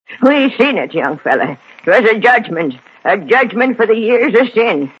We seen it, young fella. 'Twas a judgment for the years of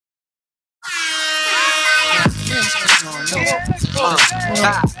sin.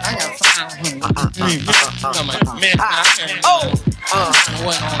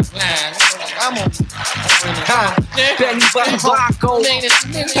 Benny Blanco.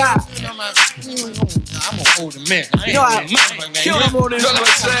 I'm gonna hold him in. Kill him on this one,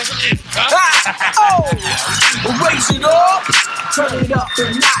 raise it up, turn it up a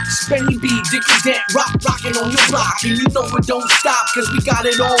notch. Benny B, Dick and Dent, rockin' on your block. And you know it don't stop, cause we got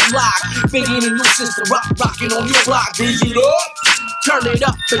it on lock. Banging in your system, rockin' on your block. Raise it up, turn it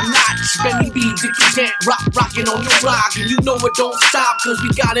up a notch. Benny B, Dick and Dent, rockin' on your block. And you know it don't stop, cause we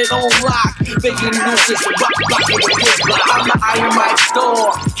got it on lock. Banging in your system, rockin' on your block. I'm the Iron Mike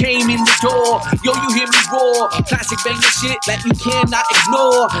store, came in the door. Yo, you hear me roar, classic banging shit that you cannot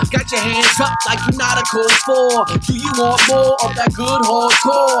ignore. Got your hands up like you're not a code 4. Do you want more of that good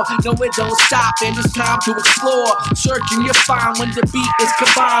hardcore? No, it don't stop, and it's time to explore. Searching your find when the beat is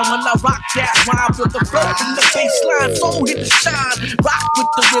combined. When I rock that rhyme with the flow from the baseline, so hit the shine. Rock with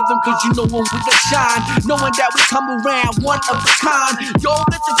the rhythm, cause you know when we get shine. Knowing that we come around, one of a kind. Yo,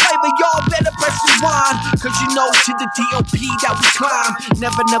 this is flavor, y'all better press rewind. Cause you know to the DOP that we climb.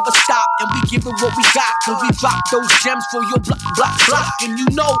 Never stop, and we give it what we got. Cause we drop those gems for your block. And you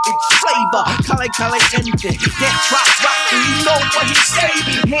know it's flavor. Cale, anything. That drop, and you know what he say.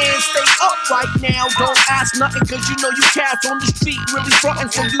 Hands stay up right now. Don't ask nothing, cause you know you cats on the street really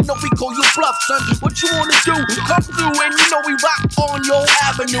frontin'. So you know we call you bluff, son. What you wanna do? Come through, and you know we rock on your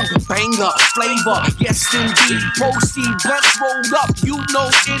avenue. Banger, flavor, yes indeed. Proceed, blunts rolled up, you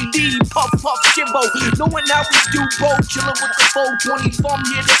know indeed. Puff, Jimbo, knowing how we do, bro. Chillin' with the 420 from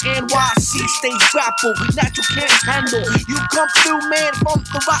here to NYC. Stay grapple, natural can't handle. You come through, man, from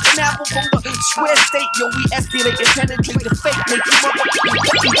the rotten apple, from the square state. Yo, we escalate and penetrate the fake. Make you motherfucking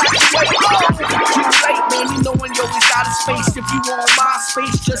too late, man. You know when yo is out of space. If you want my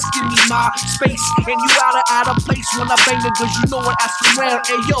space, just give me my space. And you out of place when I bang it, cause you know what I around.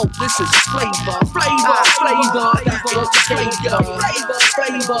 Hey yo, this is flavor. That's what we gave ya.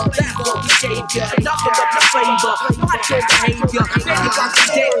 Flavor, that's what we gave ya. Nothing but the flavor, not your behavior. Then you got the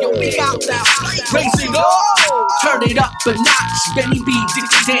dead, yo, we out now. Raise it up, turn it up a notch. Benny B, Dick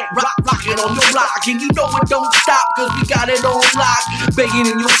and Dent, rockin' on your block. And you know it don't stop, cause we got it on lock. Banging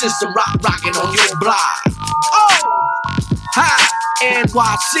in your system, rockin' on your block.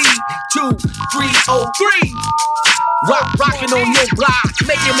 NYC 2303. Rockin' on your block,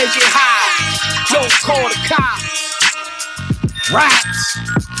 make it high. Don't call the cops. Rats.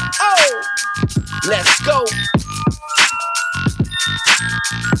 Let's go.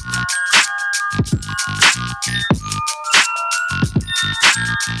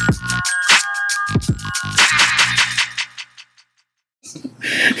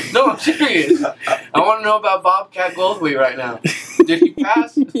 No, I'm serious. I want to know about Bobcat Goldthwait right now. Did he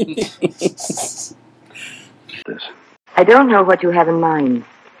pass? I don't know what you have in mind,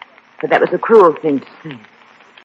 but that was a cruel thing to say.